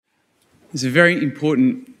There's a very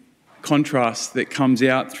important contrast that comes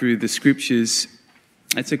out through the scriptures.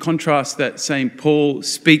 It's a contrast that St. Paul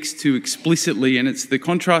speaks to explicitly, and it's the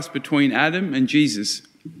contrast between Adam and Jesus.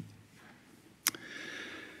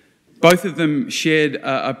 Both of them shared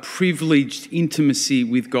a privileged intimacy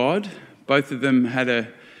with God. Both of them had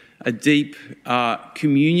a deep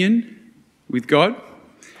communion with God.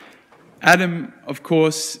 Adam, of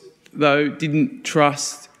course, though, didn't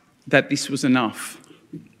trust that this was enough.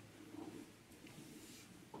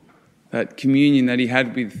 That communion that he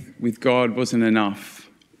had with God wasn't enough.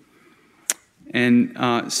 And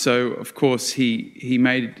so, of course, he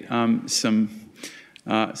made some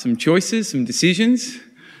choices, some decisions,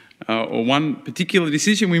 or one particular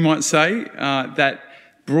decision, we might say, that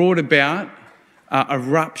brought about a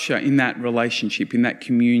rupture in that relationship, in that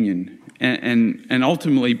communion, and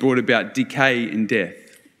ultimately brought about decay and death.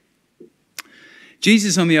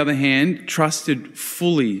 Jesus, on the other hand, trusted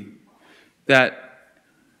fully that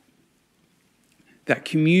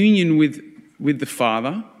communion with the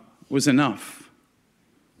Father was enough.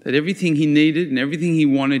 That everything he needed and everything he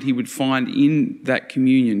wanted, he would find in that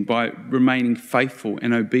communion by remaining faithful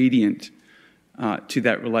and obedient to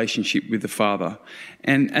that relationship with the Father.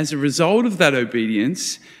 And as a result of that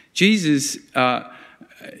obedience, Jesus, as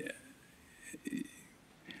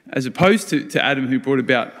opposed to Adam, who brought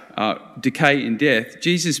about decay and death,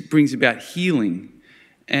 Jesus brings about healing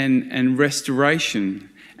and restoration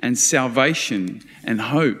and salvation and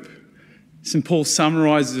hope. St. Paul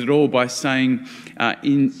summarises it all by saying,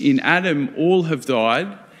 in Adam all have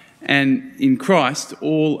died, and in Christ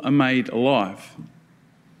all are made alive.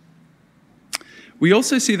 We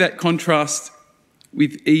also see that contrast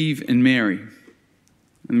with Eve and Mary,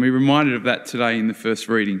 and we're reminded of that today in the first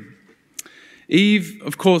reading. Eve,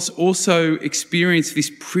 of course, also experienced this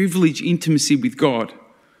privileged intimacy with God,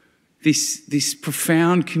 this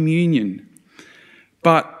profound communion.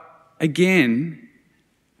 But again,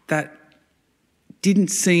 that didn't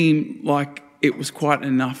seem like it was quite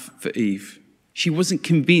enough for Eve. She wasn't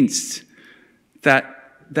convinced that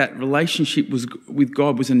relationship with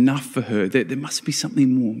God was enough for her. There must be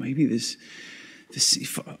something more. Maybe there's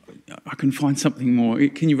if I can find something more.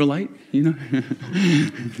 Can you relate? You know,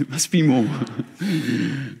 there must be more.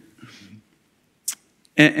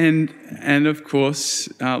 And of course,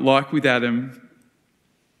 like with Adam,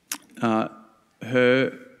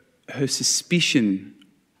 her suspicion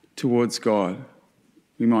towards God,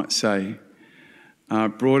 we might say,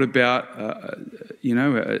 brought about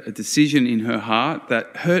a decision in her heart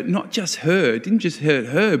that hurt not just her, it didn't just hurt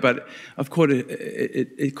her, but of course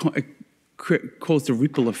it caused a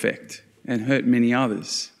ripple effect and hurt many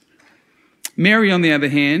others. Mary, on the other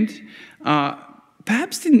hand,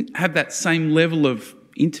 perhaps didn't have that same level of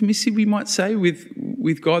intimacy, we might say,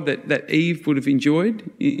 with God that Eve would have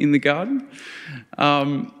enjoyed in the garden.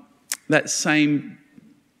 That same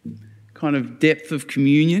kind of depth of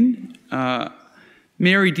communion.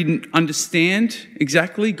 Mary didn't understand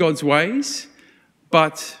exactly God's ways,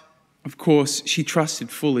 but of course she trusted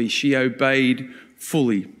fully. She obeyed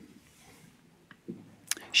fully.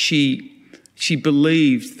 She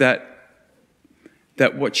believed that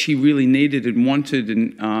what she really needed and wanted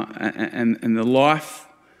and the life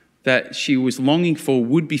that she was longing for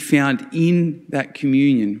would be found in that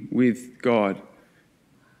communion with God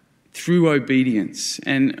through obedience.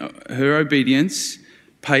 And her obedience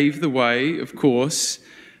paved the way, of course,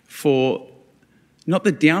 for not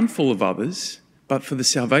the downfall of others, but for the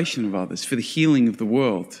salvation of others, for the healing of the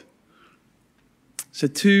world. So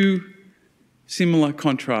two similar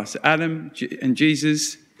contrasts, Adam and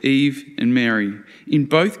Jesus, Eve and Mary. In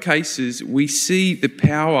both cases, we see the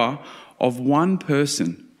power of one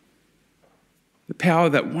person, the power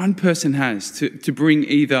that one person has to bring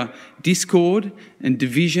either discord and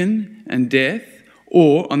division and death,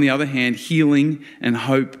 or, on the other hand, healing and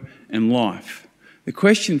hope and life. The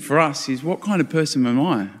question for us is, what kind of person am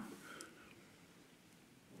I?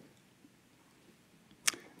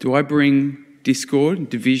 Do I bring discord,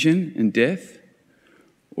 division and death,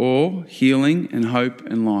 or healing and hope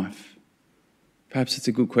and life? Perhaps it's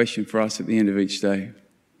a good question for us at the end of each day.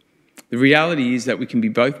 The reality is that we can be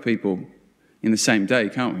both people in the same day,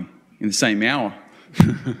 can't we? In the same hour.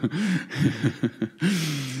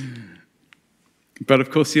 But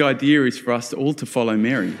of course the idea is for us all to follow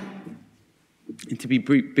Mary and to be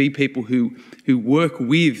people who work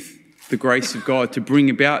with the grace of God to bring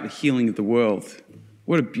about the healing of the world.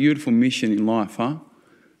 What a beautiful mission in life, huh?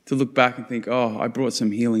 To look back and think, oh, I brought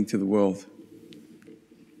some healing to the world.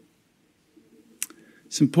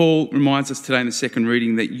 St. Paul reminds us today in the second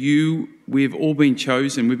reading that we've all been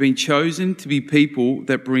chosen. We've been chosen to be people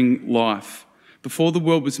that bring life, Before the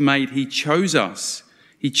world was made, he chose us.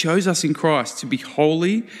 He chose us in Christ to be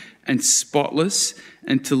holy and spotless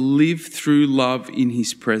and to live through love in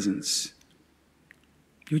his presence.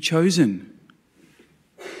 You're chosen.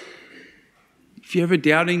 If you're ever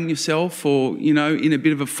doubting yourself or, in a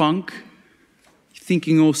bit of a funk,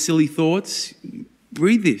 thinking all silly thoughts,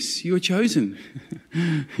 read this. You are chosen.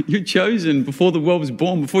 You're chosen before the world was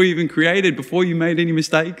born, before you even created, before you made any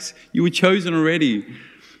mistakes. You were chosen already.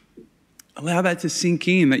 Allow that to sink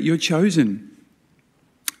in, that you're chosen.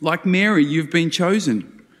 Like Mary, you've been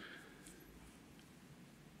chosen.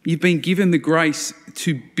 You've been given the grace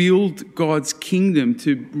to build God's kingdom,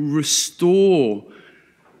 to restore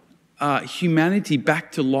humanity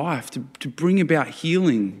back to life, to bring about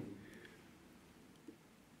healing.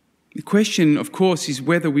 The question, of course, is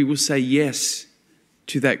whether we will say yes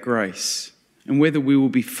to that grace and whether we will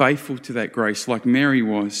be faithful to that grace like Mary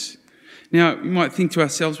was. Now, you might think to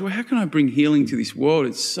ourselves, well, how can I bring healing to this world?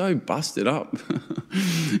 It's so busted up.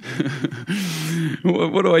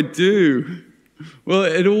 What do I do? Well,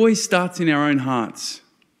 it always starts in our own hearts.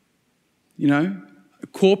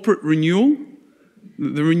 Corporate renewal,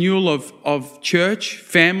 the renewal of church,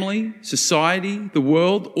 family, society, the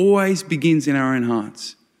world, always begins in our own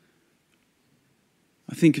hearts.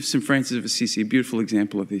 I think of St. Francis of Assisi, a beautiful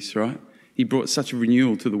example of this, right? He brought such a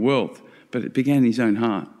renewal to the world, but it began in his own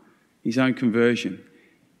heart, his own conversion,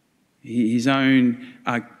 his own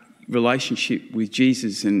relationship with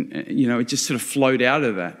Jesus, and it just sort of flowed out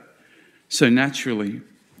of that so naturally.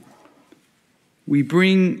 We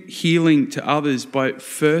bring healing to others by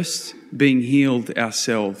first being healed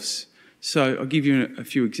ourselves. So I'll give you a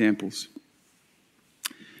few examples.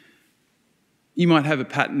 You might have a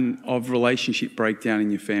pattern of relationship breakdown in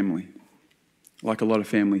your family, like a lot of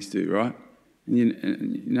families do, right? And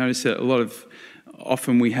you notice that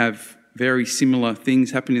often we have very similar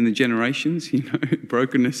things happen in the generations,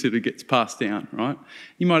 brokenness that gets passed down, right?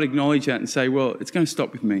 You might acknowledge that and say, well, it's going to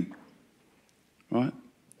stop with me, right?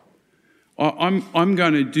 I'm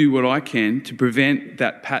going to do what I can to prevent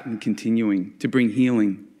that pattern continuing, to bring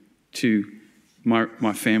healing to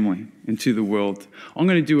my family and to the world. I'm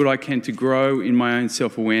going to do what I can to grow in my own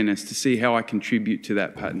self-awareness, to see how I contribute to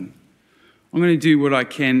that pattern. I'm going to do what I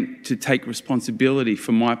can to take responsibility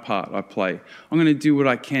for my part I play. I'm going to do what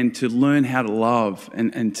I can to learn how to love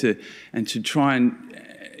and to try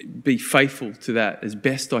and be faithful to that as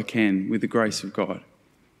best I can with the grace of God.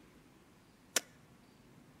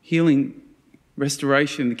 Healing,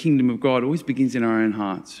 restoration, the kingdom of God always begins in our own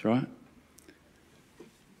hearts, right?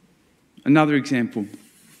 Another example,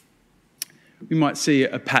 we might see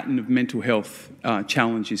a pattern of mental health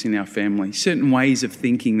challenges in our family, certain ways of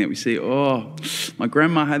thinking that we see, oh, my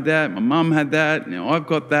grandma had that, my mum had that, now I've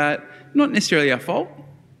got that. Not necessarily our fault.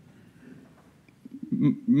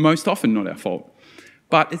 Most often not our fault.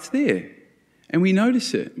 But it's there. And we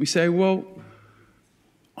notice it. We say, well,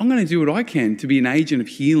 I'm going to do what I can to be an agent of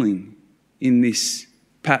healing in this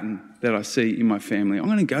pattern that I see in my family. I'm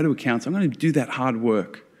going to go to a counselor. I'm going to do that hard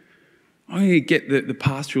work. I'm going to get the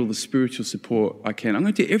pastoral, the spiritual support I can. I'm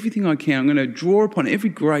going to do everything I can. I'm going to draw upon every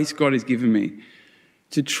grace God has given me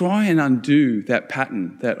to try and undo that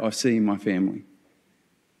pattern that I see in my family.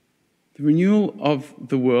 The renewal of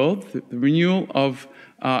the world, the renewal of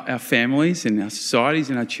our families and our societies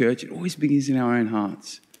and our church, it always begins in our own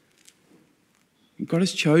hearts. God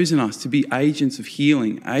has chosen us to be agents of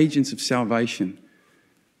healing, agents of salvation.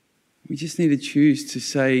 We just need to choose to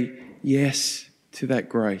say yes to that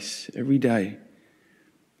grace every day.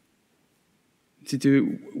 To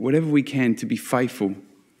do whatever we can to be faithful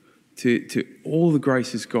to all the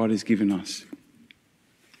graces God has given us.